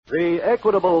The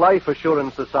Equitable Life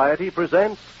Assurance Society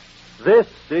presents This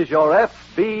Is Your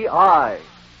FBI.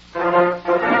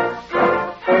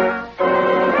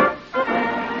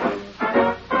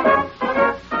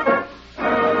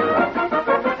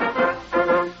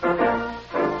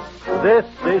 This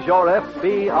is Your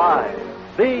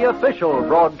FBI, the official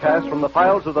broadcast from the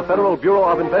files of the Federal Bureau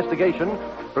of Investigation,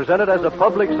 presented as a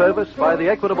public service by the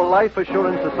Equitable Life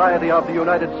Assurance Society of the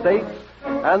United States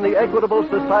and the Equitable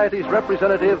Society's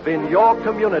representative in your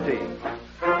community.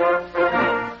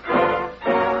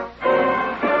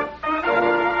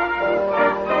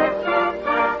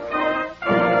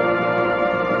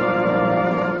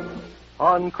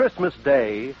 On Christmas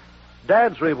Day,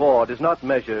 Dad's reward is not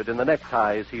measured in the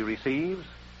neckties he receives,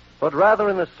 but rather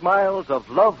in the smiles of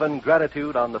love and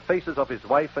gratitude on the faces of his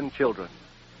wife and children.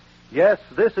 Yes,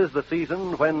 this is the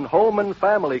season when home and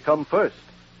family come first.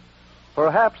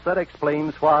 Perhaps that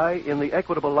explains why, in the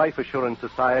Equitable Life Assurance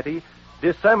Society,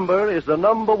 December is the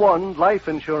number one life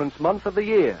insurance month of the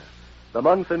year, the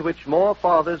month in which more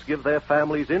fathers give their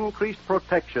families increased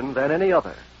protection than any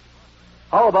other.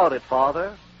 How about it,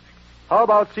 Father? How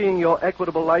about seeing your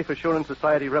Equitable Life Assurance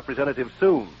Society representative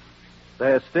soon?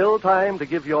 There's still time to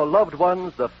give your loved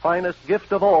ones the finest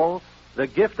gift of all, the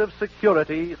gift of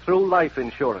security through life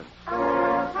insurance.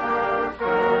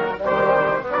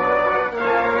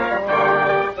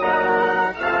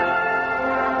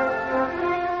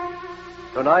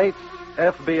 Tonight's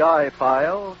FBI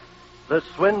file, The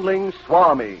Swindling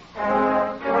Swami.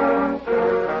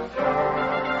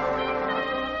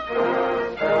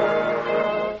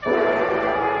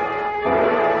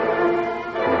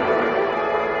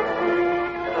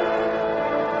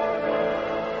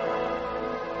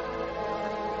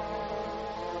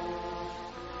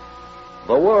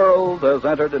 The world has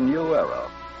entered a new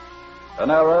era, an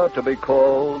era to be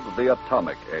called the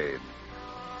Atomic Age.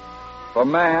 For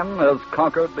man has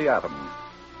conquered the atom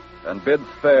and bids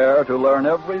fair to learn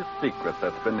every secret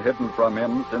that's been hidden from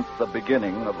him since the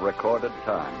beginning of recorded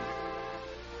time.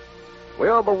 We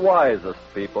are the wisest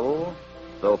people,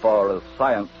 so far as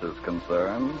science is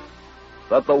concerned,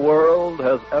 that the world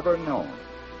has ever known.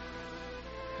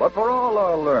 But for all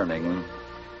our learning,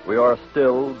 we are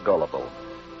still gullible.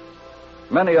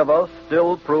 Many of us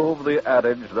still prove the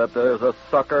adage that there's a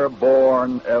sucker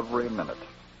born every minute.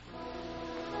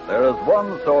 There is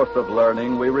one source of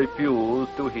learning we refuse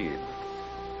to heed.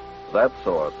 That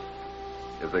source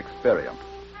is experience.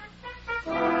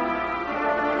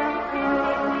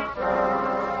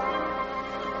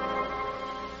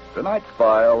 Tonight's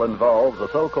file involves a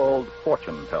so-called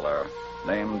fortune teller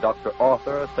named Dr.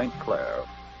 Arthur St. Clair.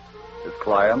 His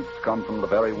clients come from the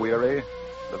very weary,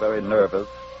 the very nervous,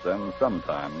 and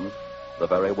sometimes the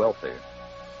very wealthy.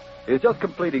 He's just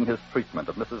completing his treatment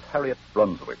of Mrs. Harriet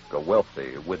Brunswick, a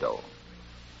wealthy widow.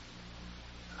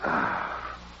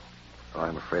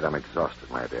 I'm afraid I'm exhausted,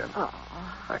 my dear. Oh.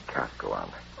 I can't go on.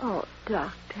 Oh,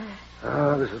 Doctor.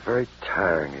 Oh, this is very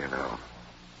tiring, you know.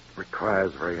 It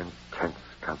requires very intense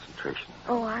concentration.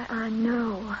 Oh, I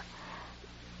know.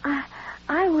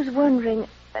 I was wondering,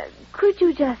 could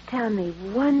you just tell me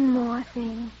one more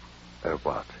thing?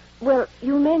 What? Well,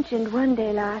 you mentioned one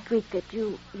day last week that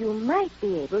you might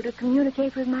be able to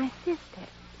communicate with my sister.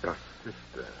 Your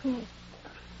sister? Yes.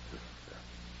 Sister.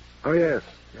 Oh, yes.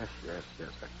 Yes.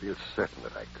 I feel certain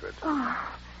that I could.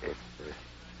 Oh. If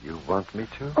you want me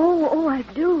to? Oh, I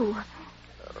do.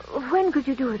 When could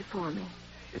you do it for me?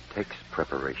 It takes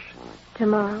preparation.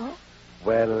 Tomorrow?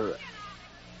 Well,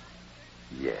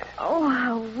 yes. Oh,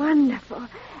 how wonderful.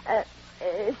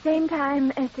 Same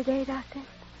time as today, Doctor?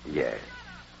 Yes.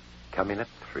 Come in at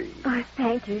 3. Oh,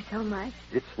 thank you so much.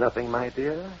 It's nothing, my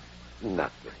dear.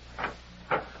 Nothing.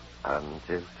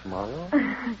 Until tomorrow?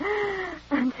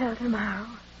 Until tomorrow.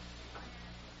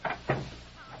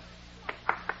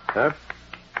 Huh?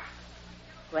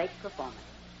 Great performance.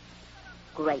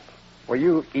 Great. Were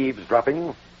you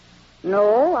eavesdropping?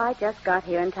 No, I just got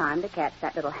here in time to catch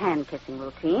that little hand-kissing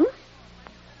routine.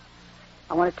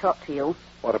 I want to talk to you.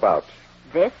 What about?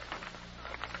 This.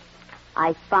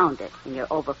 I found it in your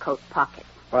overcoat pocket.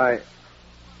 Why,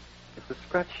 it's a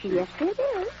scratch sheet. Yes, it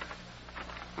is.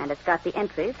 And it's got the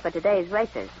entries for today's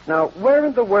races. Now, where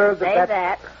in the world did Say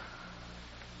that.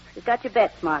 You've got your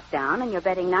bets marked down, and you're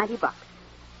betting $90.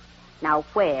 Now,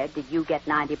 where did you get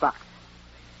 $90?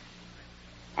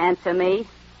 Answer me.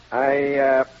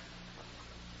 I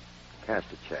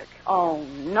cashed a check. Oh,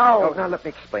 no. Oh, now let me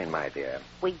explain, my dear.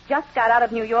 We just got out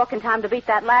of New York in time to beat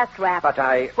that last rap. But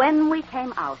When we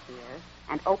came out here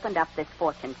and opened up this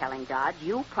fortune-telling dodge,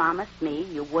 you promised me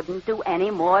you wouldn't do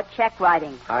any more check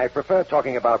writing. I prefer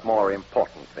talking about more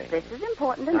important things. This is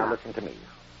important enough. Now, listen to me.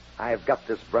 I've got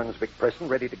this Brunswick person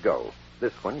ready to go.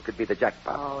 This one could be the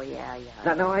jackpot. Oh, yeah.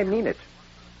 No, I mean it.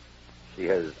 She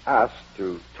has asked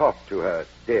to talk to her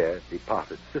dear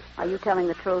departed sister. Are you telling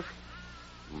the truth?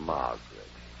 Margaret.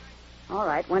 All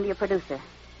right. When do you produce her?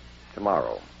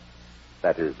 Tomorrow.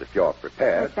 That is, if you're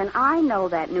prepared. Listen, I know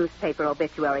that newspaper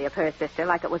obituary of her sister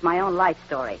like it was my own life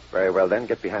story. Very well, then,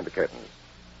 get behind the curtains.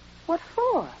 What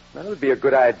for? Well, it would be a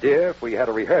good idea if we had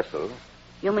a rehearsal.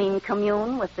 You mean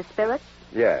commune with the spirits?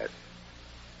 Yes.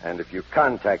 And if you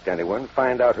contact anyone,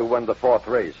 find out who won the 4th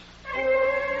race.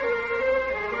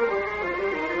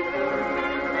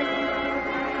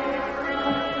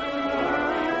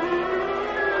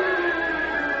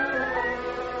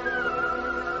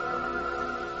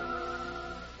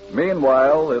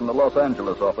 Meanwhile, in the Los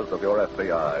Angeles office of your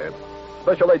FBI,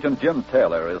 Special Agent Jim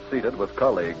Taylor is seated with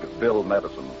colleague Bill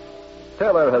Madison.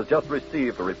 Taylor has just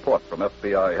received a report from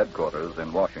FBI headquarters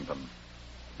in Washington.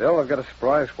 Bill, I've got a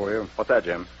surprise for you. What's that,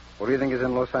 Jim? What do you think is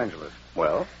in Los Angeles?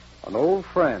 Well, An old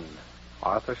friend,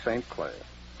 Arthur St. Clair.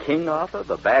 King Arthur,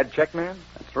 the bad check man?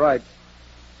 That's right.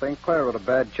 St. Clair wrote a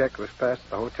bad check that was passed at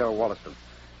the Hotel Wollaston.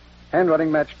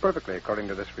 Handwriting matched perfectly, according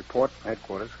to this report from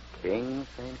headquarters. King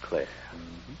St. Clair.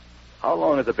 Mm-hmm. How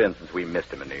long has it been since we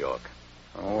missed him in New York?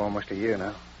 Oh, almost a year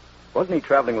now. Wasn't he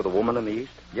traveling with a woman in the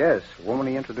East? Yes, a woman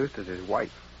he introduced as his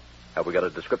wife. Have we got a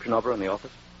description of her in the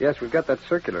office? Yes, we've got that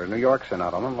circular New York sent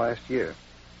out on him last year.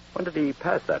 When did he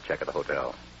pass that check at the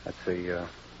hotel? Let's see, here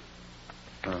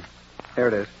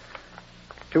it is.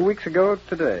 2 weeks ago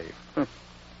today.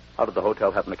 How did the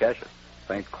hotel happen to cash it?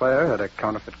 St. Clair had a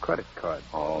counterfeit credit card.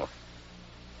 Oh.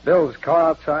 Bill's car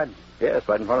outside. Yes,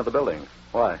 right in front of the building.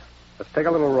 Why? Let's take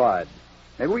a little ride.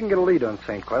 Maybe we can get a lead on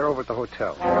St. Clair over at the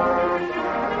hotel.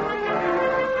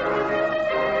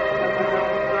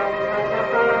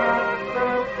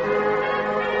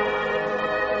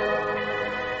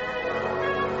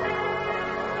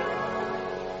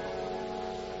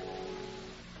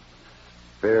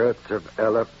 Spirit of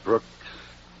Ella Brooks,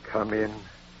 come in.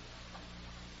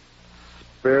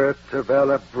 Spirit of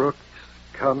Ella Brooks,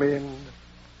 come in.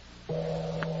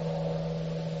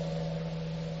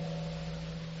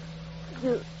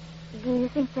 Do you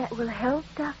think that will help,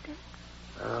 Doctor?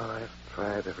 Oh, I've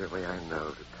tried every way I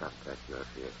know to contact your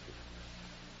dear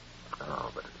sister.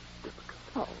 Oh, but it's difficult.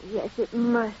 Oh, yes, it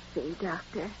must be,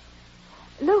 Doctor.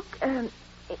 Look,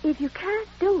 if you can't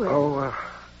do it... Oh,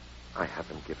 I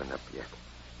haven't given up yet.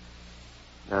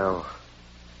 Now,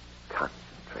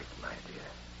 concentrate, my dear.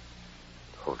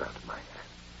 Hold out my hand.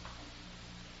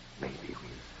 Maybe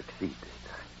we'll succeed this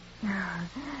time.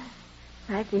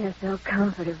 Oh, I feel so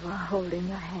comfortable holding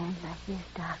your hand like this,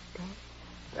 Doctor.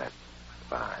 That's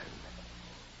fine.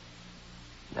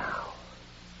 Now,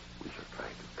 we shall try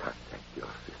to contact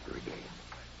your sister again.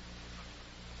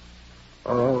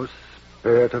 Oh,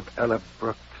 Spirit of Ella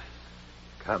Brooks,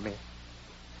 come in.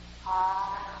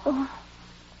 Oh.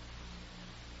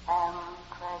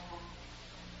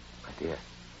 My dear,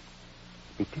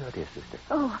 speak to your dear sister.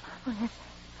 Oh, yes.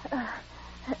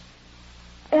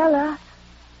 Ella,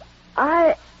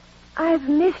 I've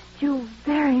missed you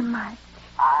very much.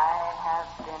 I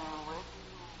have been with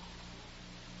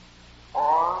you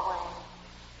always.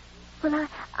 Well,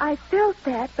 I felt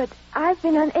that, but I've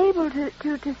been unable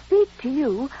to speak to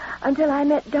you until I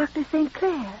met Dr. St.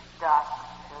 Clair. Dr.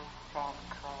 St.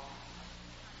 Clair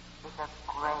is a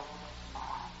great man.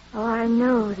 Oh, I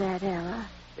know that, Ella.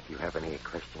 If you have any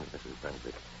questions, Mrs.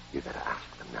 Brunswick, you better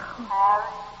ask them now.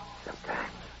 Harry.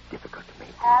 Sometimes it's difficult to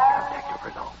maintain contact over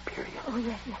a long period. Oh,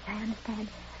 yes, I understand.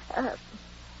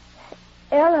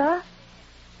 Ella,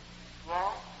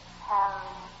 Yes, Harry.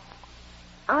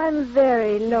 I'm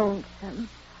very lonesome.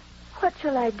 What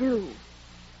shall I do?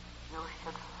 You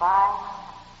should find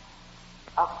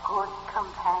a good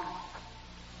companion.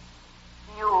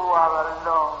 You are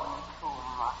alone too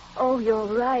much. Oh, you're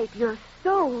right. You're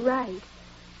so right.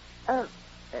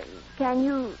 Can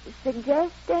you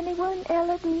suggest anyone,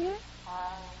 Ella, dear?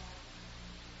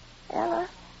 Ella,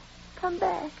 come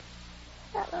back.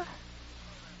 Ella.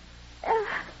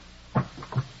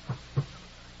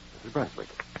 Mrs. Brunswick.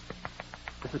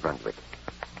 Mrs. Brunswick.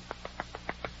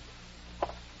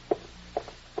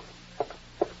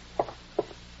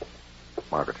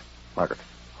 Margaret.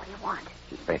 What do you want?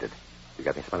 She's fainted. You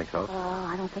got any smelling salts? Oh,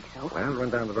 I don't think so. Well, run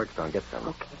down to the drugstore and get some.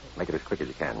 Okay. Make it as quick as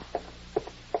you can.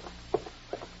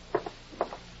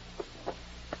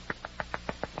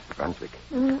 Mrs. Brunswick.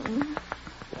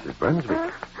 Mrs.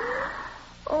 Brunswick.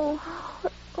 Oh,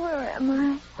 where am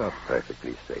I? Oh,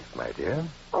 perfectly safe, my dear.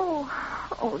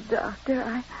 Oh,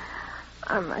 Doctor,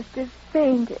 I must have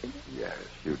fainted. Yes,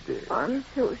 you did. I'm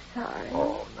so sorry.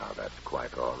 Oh, now that's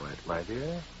quite all right, my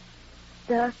dear.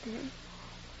 Doctor,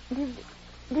 did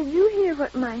you hear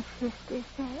what my sister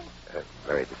said?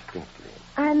 Very distinctly.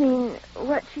 I mean,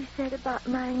 what she said about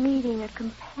my needing a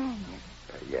companion.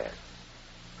 Yes.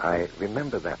 I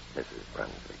remember that, Mrs.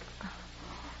 Brunswick.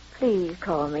 Please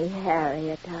call me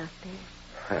Harriet,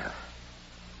 Doctor.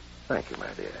 Thank you,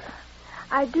 my dear.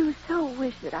 I do so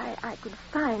wish that I could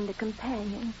find a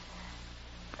companion.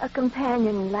 A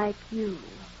companion like you.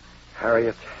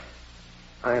 Harriet,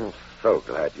 I'm so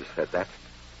glad you said that.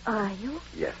 Are you?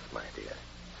 Yes, my dear.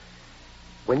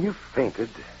 When you fainted,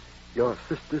 your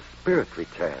sister's spirit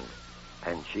returned,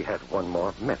 and she had one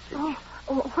more message.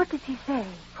 Oh, what did she say?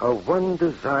 Her one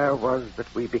desire was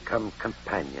that we become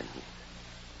companions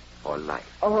for life.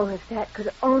 Oh, if that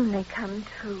could only come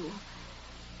true.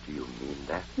 Do you mean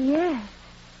that? Yes.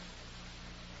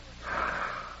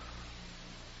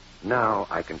 Now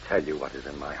I can tell you what is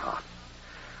in my heart.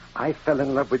 I fell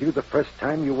in love with you the first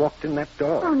time you walked in that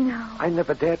door. Oh, no. I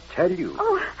never dared tell you.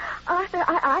 Oh, Arthur,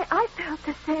 I felt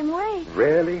the same way.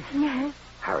 Really? Yes.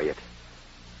 Harriet,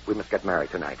 we must get married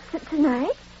tonight.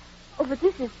 Tonight? Oh, but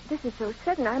this is so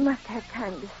sudden. I must have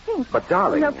time to think. But,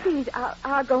 darling... No, please,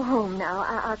 I'll go home now.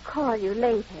 I'll call you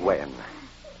later. When?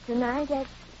 Tonight at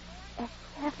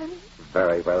 7?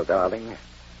 Very well, darling.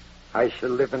 I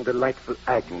shall live in delightful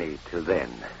agony till then.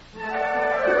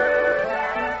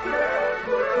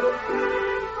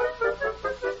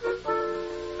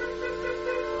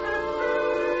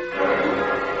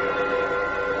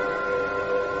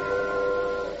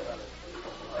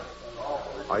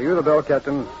 Are you the bell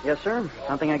captain? Yes, sir.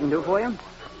 Something I can do for you?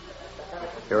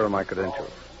 Here are my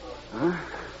credentials. Huh?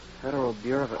 Federal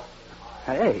Bureau of...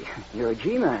 Hey, you're a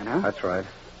G-man, huh? That's right.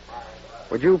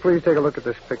 Would you please take a look at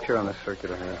this picture on the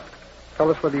circular here? Tell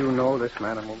us whether you know this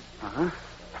man or woman. Uh-huh.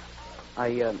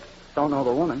 I don't know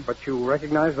the woman. But you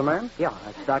recognize the man? Yeah,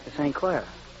 that's Dr. St. Clair.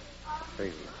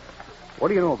 See. What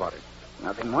do you know about him?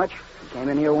 Nothing much. He came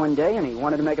in here one day and he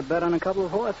wanted to make a bet on a couple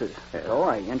of horses. Yes. So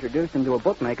I introduced him to a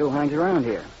bookmaker who hangs around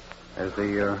here. Is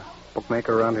the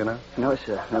bookmaker around here now? No,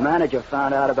 sir. The manager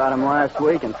found out about him last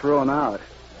week and threw him out.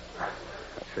 I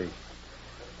see.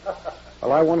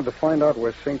 Well, I wanted to find out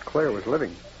where St. Clair was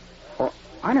living. Well,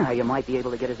 I know how you might be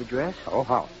able to get his address. Oh,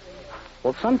 how?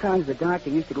 Well, sometimes the doctor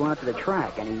used to go out to the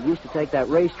track, and he used to take that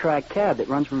racetrack cab that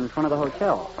runs from in front of the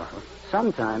hotel. Uh-huh.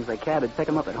 Sometimes the cab would pick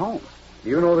him up at home. Do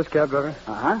you know this cab driver?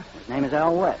 Uh-huh. His name is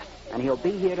Al West, and he'll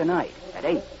be here tonight at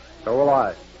 8. So will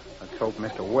I. Let's hope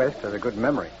Mr. West has a good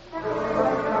memory.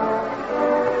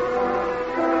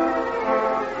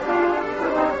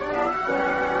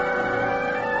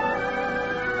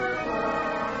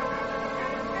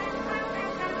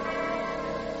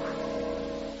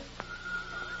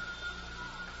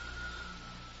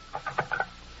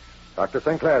 Dr.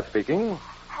 St. Clair speaking.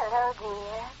 Hello,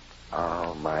 dear.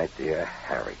 Oh, my dear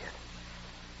Harriet.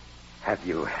 Have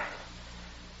you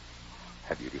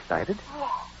decided?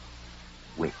 Yes.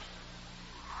 Which?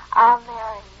 I'll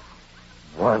marry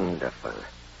you. Wonderful.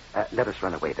 Let us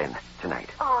run away then, tonight.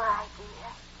 All right,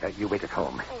 dear. You wait at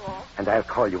home. Yes. And I'll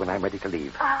call you when I'm ready to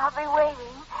leave. I'll be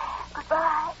waiting.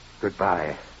 Goodbye.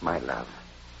 Goodbye, my love.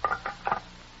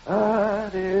 Real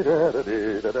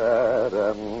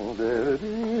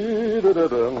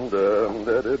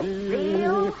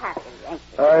happy, ain't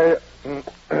you?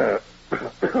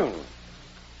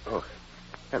 Oh,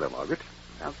 hello, Margaret.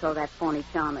 Don't throw that phony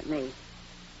charm at me.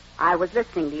 I was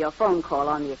listening to your phone call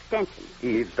on the extension.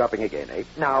 Eavesdropping again, eh?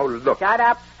 Now, look. Shut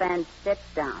up and sit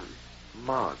down.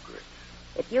 Margaret.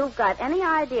 If you've got any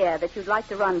idea that you'd like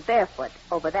to run barefoot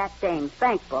over that dame's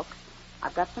bank books,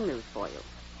 I've got some news for you.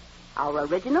 Our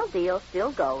original deal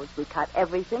still goes. We cut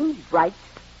everything right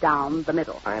down the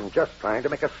middle. I'm just trying to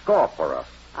make a score for us.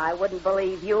 I wouldn't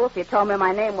believe you if you told me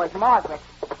my name was Margaret.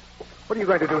 What are you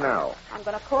going to do now? I'm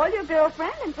going to call your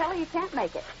girlfriend and tell her you can't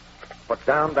make it. Put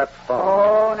down that phone.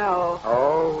 Oh, no.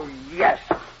 Oh, yes.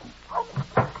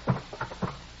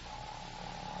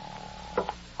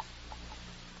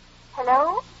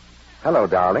 Hello? Hello,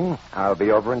 darling. I'll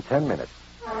be over in 10 minutes.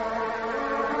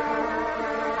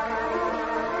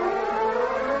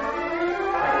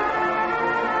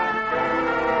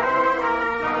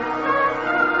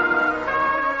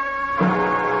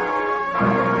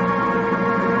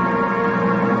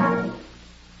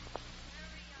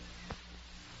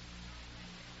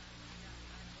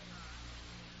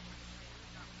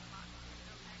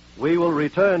 We will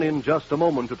return in just a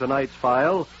moment to tonight's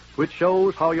file, which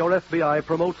shows how your FBI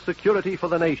promotes security for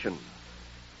the nation.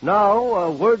 Now,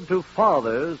 a word to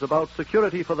fathers about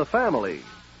security for the family.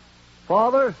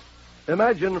 Father,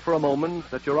 imagine for a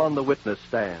moment that you're on the witness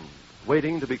stand,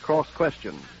 waiting to be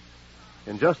cross-questioned.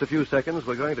 In just a few seconds,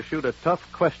 we're going to shoot a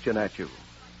tough question at you.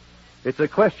 It's a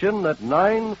question that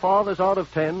 9 fathers out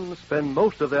of 10 spend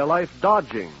most of their life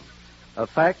dodging, a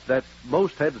fact that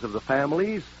most heads of the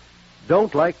families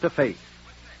don't like to face.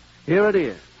 Here it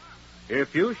is.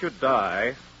 If you should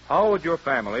die, how would your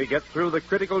family get through the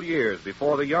critical years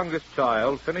before the youngest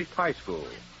child finished high school?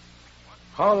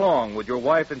 How long would your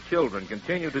wife and children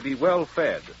continue to be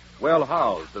well-fed,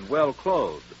 well-housed, and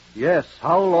well-clothed? Yes,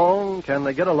 how long can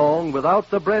they get along without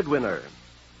the breadwinner?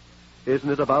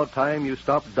 Isn't it about time you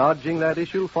stopped dodging that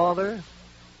issue, Father?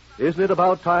 Isn't it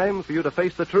about time for you to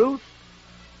face the truth?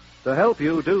 To help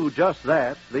you do just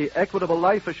that, the Equitable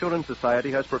Life Assurance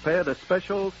Society has prepared a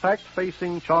special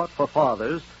fact-facing chart for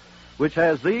fathers which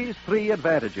has these 3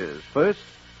 advantages. First,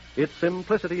 it's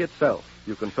simplicity itself.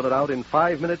 You can fill it out in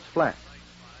 5 minutes flat.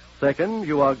 Second,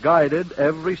 you are guided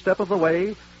every step of the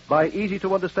way by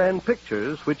easy-to-understand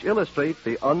pictures which illustrate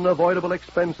the unavoidable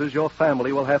expenses your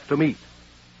family will have to meet.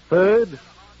 Third,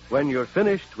 when you're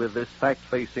finished with this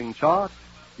fact-facing chart,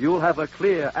 you'll have a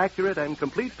clear, accurate, and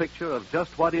complete picture of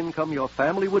just what income your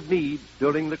family would need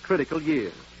during the critical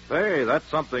years. Say, that's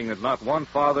something that not one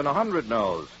father in 100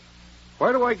 knows.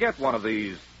 Where do I get one of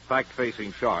these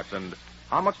fact-facing charts, and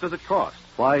how much does it cost?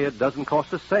 Why, it doesn't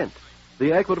cost a cent.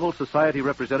 The Equitable Society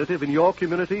representative in your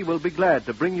community will be glad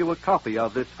to bring you a copy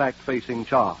of this fact-facing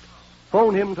chart.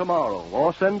 Phone him tomorrow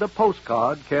or send a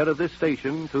postcard care of this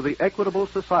station to the Equitable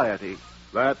Society.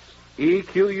 That's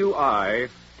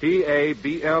EQUITABLE.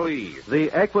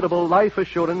 The Equitable Life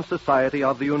Assurance Society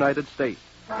of the United States.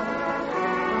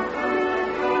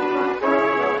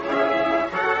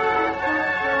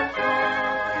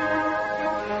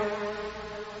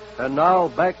 And now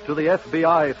back to the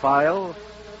FBI file,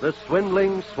 The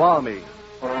Swindling Swami.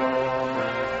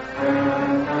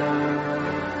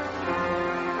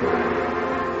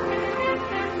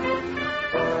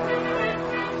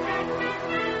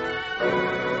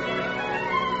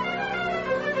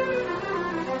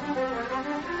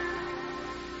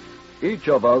 Each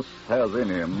of us has in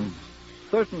him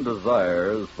certain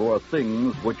desires for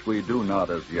things which we do not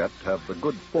as yet have the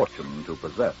good fortune to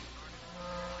possess.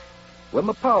 When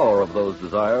the power of those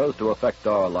desires to affect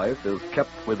our life is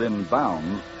kept within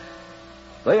bounds,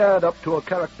 they add up to a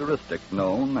characteristic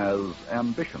known as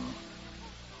ambition.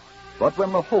 But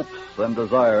when the hopes and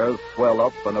desires swell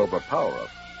up and overpower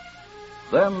us,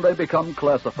 then they become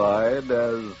classified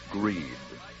as greed.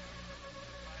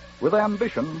 With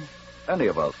ambition, any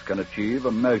of us can achieve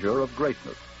a measure of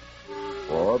greatness,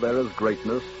 for there is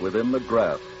greatness within the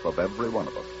grasp of every one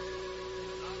of us.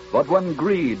 But when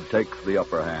greed takes the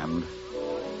upper hand,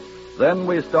 then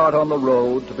we start on the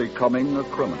road to becoming a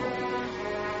criminal.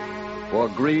 For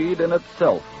greed in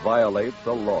itself violates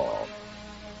a law,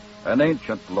 an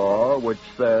ancient law which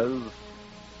says,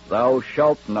 "Thou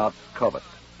shalt not covet."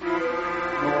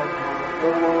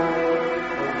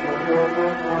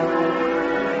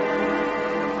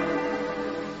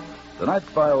 Tonight's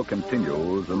file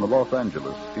continues in the Los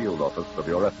Angeles field office of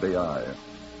your FBI.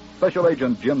 Special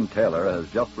Agent Jim Taylor has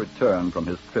just returned from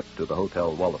his trip to the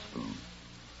Hotel Wollaston.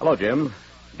 Hello, Jim.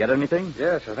 Get anything?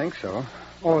 Yes, I think so.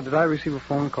 Oh, did I receive a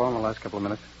phone call in the last couple of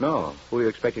minutes? No. Who are you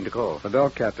expecting to call? The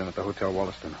bell captain at the Hotel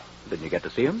Wollaston. Didn't you get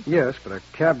to see him? Yes, but a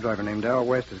cab driver named Al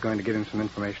West is going to give him some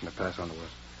information to pass on to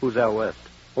us. Who's Al West?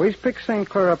 Well, he's picked St.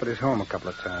 Clair up at his home a couple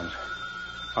of times.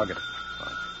 I'll get it.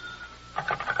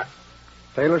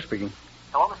 Taylor speaking.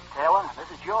 Hello, Mr. Taylor. This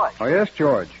is George. Oh, yes,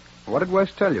 George. What did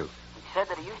West tell you? He said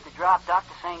that he used to drop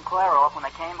Dr. St. Clair off when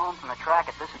they came home from the track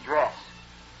at this address.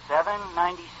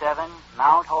 797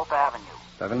 Mount Hope Avenue.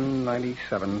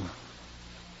 797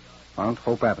 Mount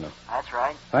Hope Avenue. That's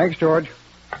right. Thanks, George.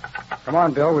 Come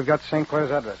on, Bill. We've got St.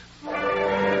 Clair's address.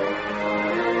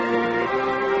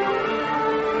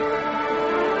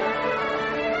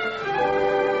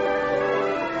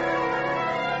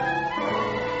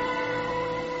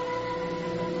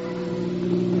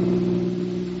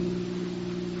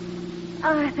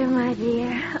 Arthur, my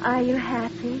dear, are you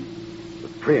happy?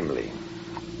 Supremely.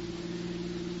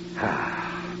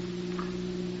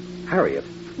 Harriet,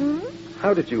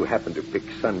 how did you happen to pick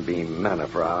Sunbeam Manor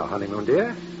for our honeymoon,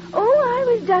 dear? Oh, I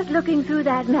was just looking through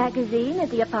that magazine at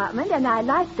the apartment, and I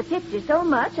liked the picture so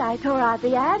much I tore out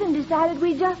the ad and decided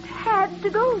we just had to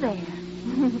go there.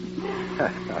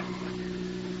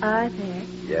 Arthur.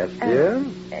 Yes, dear?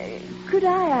 Could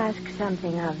I ask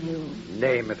something of you?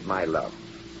 Name it, my love.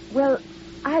 Well,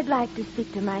 I'd like to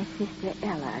speak to my sister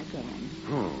Ella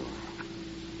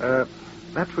again.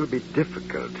 That will be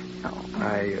difficult. Oh.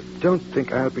 I don't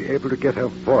think I'll be able to get her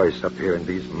voice up here in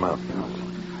these mountains.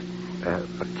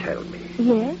 But tell me.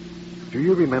 Yes? Do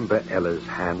you remember Ella's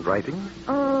handwriting?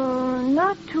 Oh,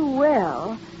 not too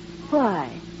well. Why?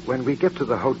 when we get to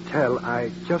the hotel,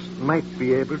 I just might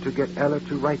be able to get Ella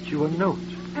to write you a note.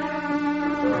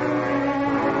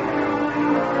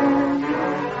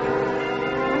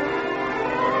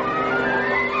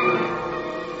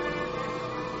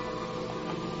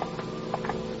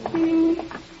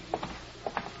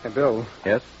 Hey, Bill.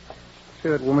 Yes? See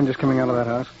that woman just coming out of that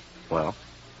house? Well?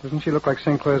 Doesn't she look like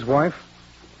St. Clair's wife?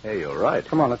 Hey, you're right.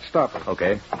 Come on, let's stop her.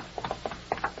 Okay.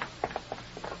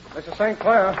 Mrs. St.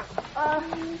 Clair.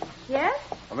 Yes?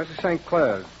 Mrs. St.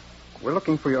 Clair, we're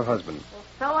looking for your husband.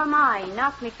 Well, so am I. He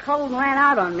knocked me cold and ran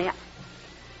out on me.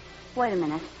 Wait a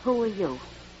minute. Who are you?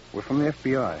 We're from the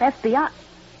FBI. FBI?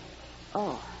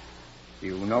 Oh.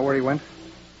 You know where he went?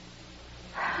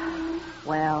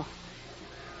 Well,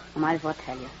 I might as well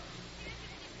tell you.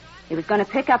 He was going to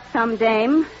pick up some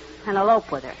dame and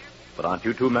elope with her. But aren't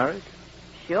you two married?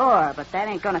 Sure, but that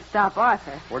ain't going to stop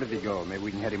Arthur. Where did he go? Maybe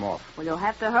we can head him off. Well, you'll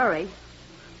have to hurry.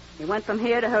 He went from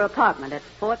here to her apartment at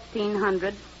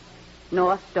 1400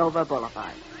 North Dover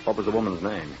Boulevard. What was the woman's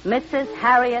name? Mrs.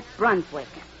 Harriet Brunswick.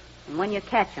 And when you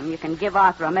catch him, you can give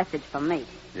Arthur a message from me.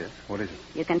 Yes? What is it?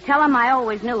 You can tell him I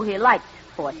always knew he liked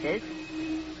horses,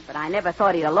 but I never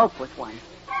thought he'd elope with one.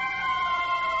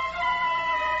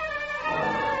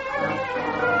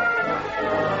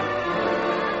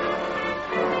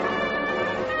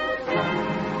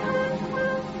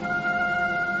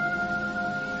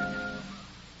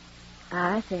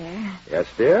 Arthur, Yes,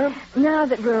 dear? now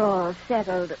that we're all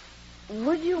settled,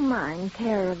 would you mind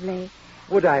terribly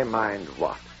Would I mind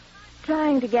what?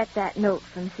 trying to get that note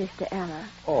from Sister Ella?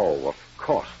 Oh, of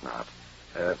course not.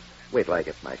 Wait till I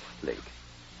get my slate.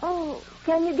 Oh,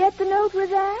 can you get the note with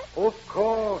that? Of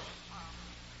course.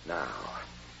 Now,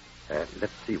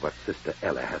 let's see what Sister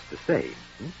Ella has to say.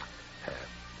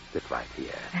 Sit right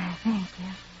here. Thank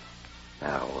you.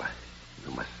 Now,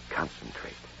 you must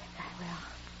concentrate. I will.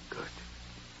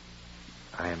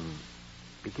 Good. I'm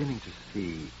beginning to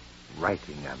see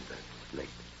writing on the slate.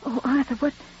 Oh,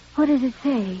 Arthur, what does it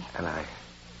say? And I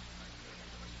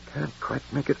can't quite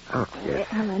make it out yet.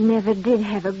 Ella never did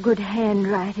have a good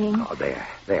handwriting. Oh, there.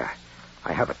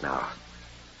 I have it now.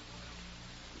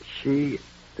 She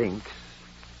thinks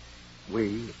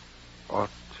we ought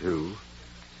to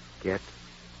get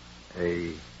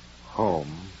a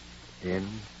home in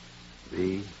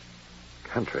the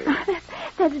country.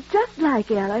 That's just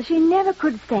like Ella. She never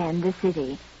could stand the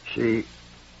city.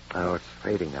 Oh, it's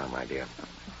fading now, my dear.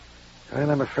 And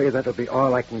I'm afraid that'll be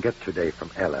all I can get today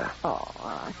from Ella. Oh,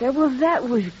 Arthur, well, that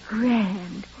was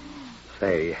grand.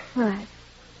 Say, What?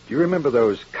 do you remember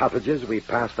those cottages we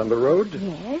passed on the road?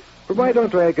 Yes? Well, why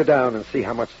don't I go down and see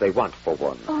how much they want for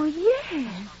one? Oh,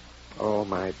 yes. Oh,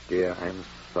 my dear, I'm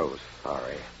so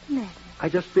sorry. Matter. I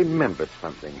just remembered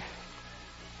something.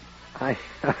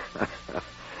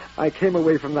 I came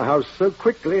away from the house so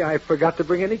quickly I forgot to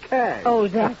bring any cash. Oh,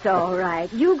 that's all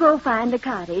right. You go find the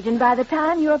cottage, and by the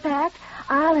time you're packed,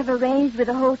 I'll have arranged with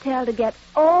the hotel to get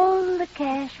all the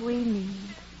cash we need.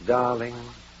 Darling,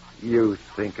 you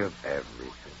think of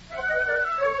everything.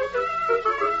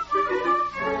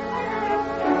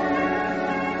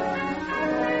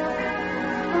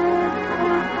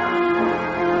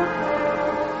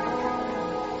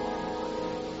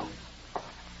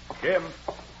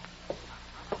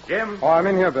 Jim? Oh, I'm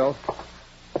in here, Bill.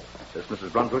 Is this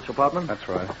Mrs. Brunswick's apartment? That's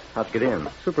right. How'd you get in?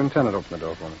 Superintendent opened the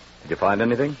door for me. Did you find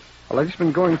anything? Well, I've just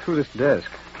been going through this desk.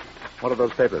 What are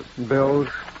those papers? Bills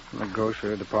from a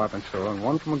grocery, department store, and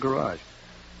one from a garage.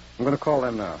 I'm going to call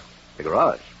them now. The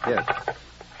garage? Yes.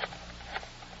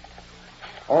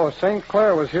 Oh, St.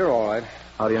 Clair was here, all right.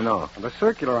 How do you know? The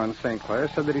circular on St. Clair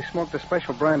said that he smoked a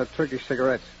special brand of Turkish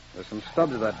cigarettes. There's some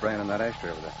stubs of that brand in that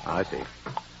ashtray over there. I see.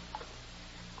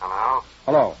 Hello?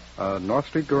 Hello. North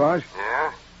Street Garage?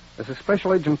 Yeah? This is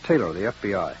Special Agent Taylor of the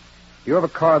FBI. You have a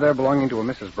car there belonging to a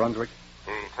Mrs. Brunswick?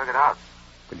 He took it out.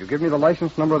 Could you give me the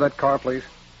license number of that car, please?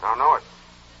 Don't know it.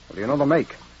 Well, do you know the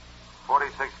make?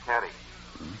 46 Caddy.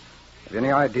 Have you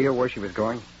any idea where she was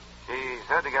going? He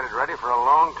said to get it ready for a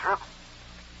long trip.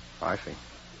 I see.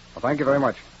 Well, thank you very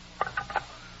much.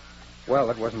 Well,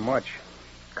 that wasn't much.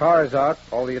 Car's out.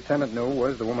 All the attendant knew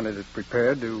was the woman is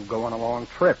prepared to go on a long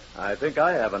trip. I think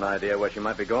I have an idea where she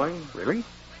might be going. Really?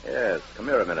 Yes. Come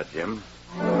here a minute, Jim.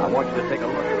 I want you to take a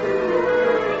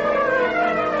look.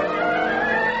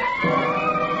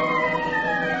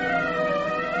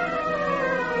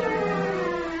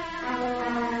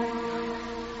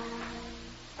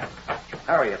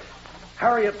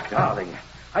 Harriet, darling,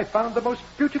 I found the most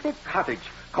beautiful cottage.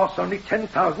 Costs only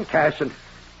 $10,000 cash and...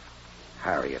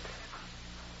 Harriet,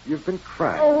 You've been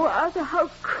crying. Oh, Arthur, how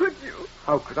could you?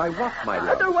 How could I what, my love?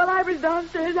 Arthur, while I was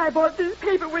downstairs, I bought this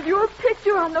paper with your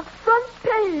picture on the front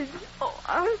page. Oh,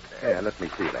 Arthur. Here, let me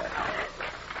see that.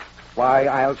 Why,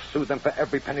 I'll sue them for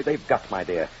every penny they've got, my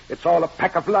dear. It's all a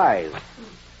pack of lies.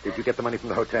 Did you get the money from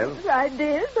the hotel? I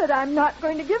did, but I'm not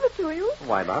going to give it to you.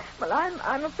 Why not? Well,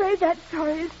 I'm afraid that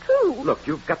story is true. Look,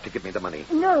 you've got to give me the money.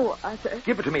 No, Arthur.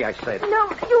 Give it to me, I said. No,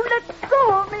 you let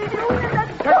go of me. You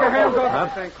let go. Take your hands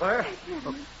off me, St. Clair.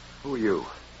 Who are you?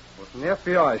 Well, from the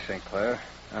FBI, St. Clair.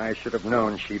 I should have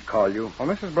known she'd call you. Well,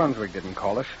 Mrs. Brunswick didn't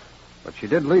call us, but she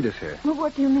did lead us here. Well,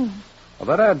 what do you mean?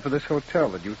 Well, that ad for this hotel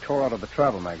that you tore out of the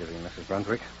travel magazine, Mrs.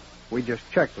 Brunswick. We just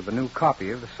checked with a new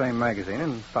copy of the same magazine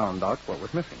and found out what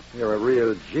was missing. You're a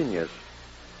real genius.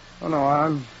 Oh, no,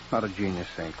 I'm not a genius,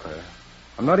 St. Clair.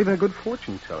 I'm not even a good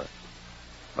fortune teller.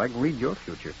 But I can read your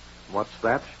future. What's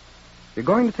that? You're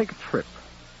going to take a trip,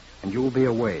 and you'll be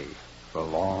away for a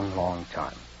long, long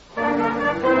time.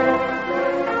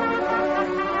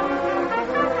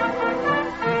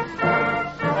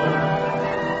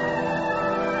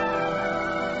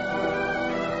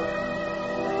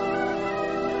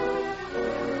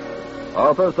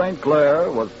 Arthur St. Clair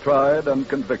was tried and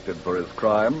convicted for his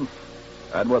crimes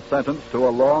and was sentenced to a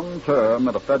long term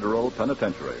at a federal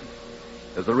penitentiary.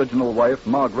 His original wife,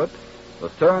 Margaret,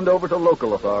 was turned over to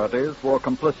local authorities for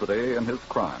complicity in his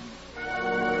crime.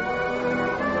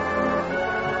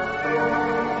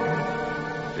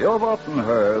 You've often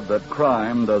heard that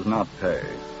crime does not pay.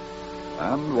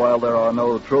 And while there are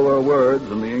no truer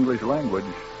words in the English language,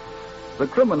 the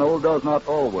criminal does not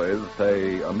always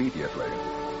pay immediately.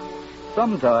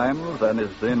 Sometimes, and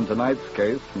is in tonight's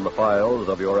case from the files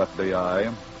of your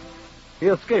FBI, he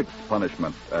escapes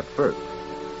punishment at first.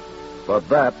 But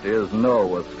that is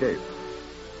no escape.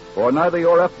 For neither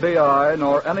your FBI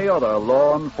nor any other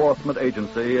law enforcement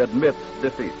agency admits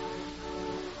defeat.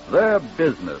 Their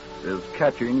business is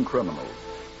catching criminals.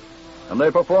 And they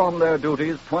perform their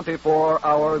duties 24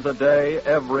 hours a day,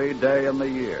 every day in the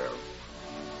year.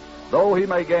 Though he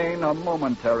may gain a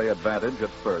momentary advantage at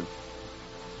first,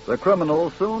 the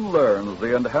criminal soon learns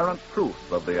the inherent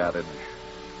truth of the adage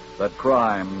that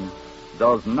crime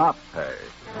does not pay.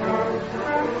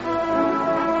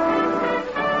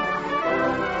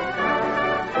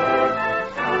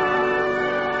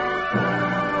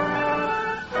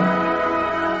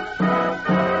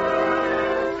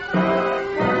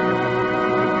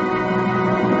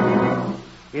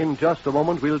 In just a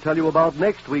moment, we'll tell you about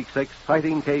next week's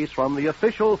exciting case from the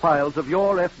official files of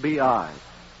your FBI.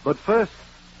 But first,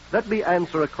 let me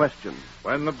answer a question.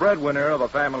 When the breadwinner of a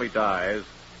family dies,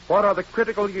 what are the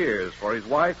critical years for his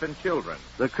wife and children?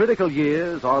 The critical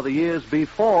years are the years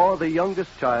before the youngest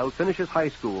child finishes high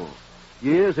school,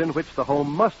 years in which the home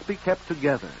must be kept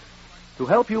together. To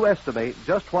help you estimate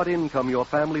just what income your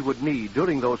family would need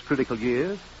during those critical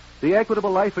years, the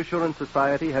Equitable Life Assurance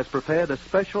Society has prepared a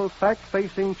special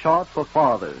fact-facing chart for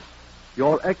fathers.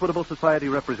 Your Equitable Society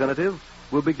representative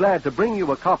will be glad to bring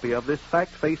you a copy of this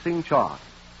fact-facing chart.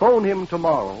 Phone him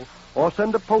tomorrow or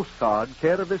send a postcard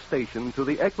care of this station to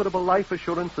the Equitable Life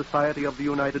Assurance Society of the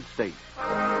United States.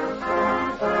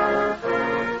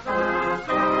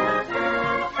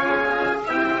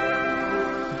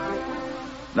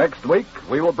 Next week,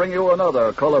 we will bring you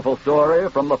another colorful story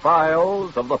from the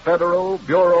files of the Federal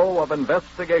Bureau of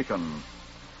Investigation.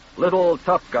 Little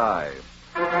Tough Guy.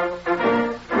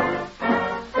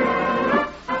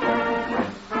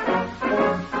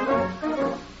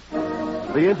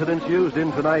 The incidents used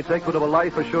in tonight's Equitable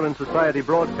Life Assurance Society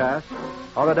broadcast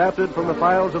are adapted from the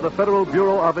files of the Federal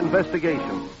Bureau of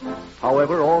Investigation.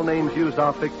 However, all names used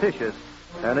are fictitious,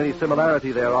 and any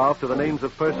similarity thereof to the names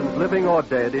of persons living or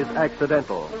dead is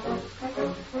accidental.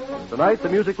 Tonight, the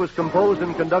music was composed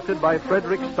and conducted by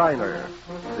Frederick Steiner.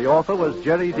 The author was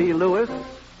Jerry D. Lewis,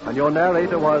 and your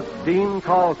narrator was Dean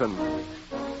Carlton.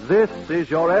 This is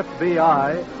Your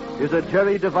FBI is a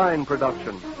Jerry Devine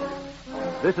production.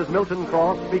 This is Milton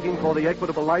Cross speaking for the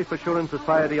Equitable Life Assurance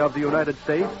Society of the United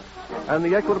States and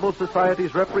the Equitable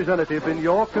Society's representative in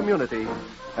your community,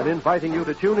 and inviting you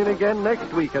to tune in again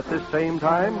next week at this same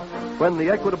time when the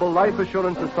Equitable Life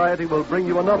Assurance Society will bring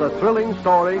you another thrilling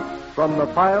story from the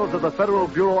files of the Federal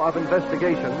Bureau of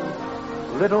Investigation,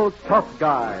 Little Tough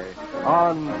Guy,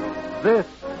 on This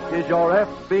is Your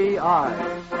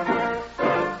FBI.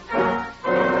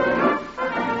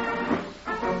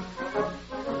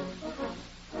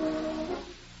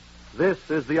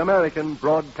 This is the American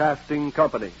Broadcasting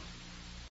Company.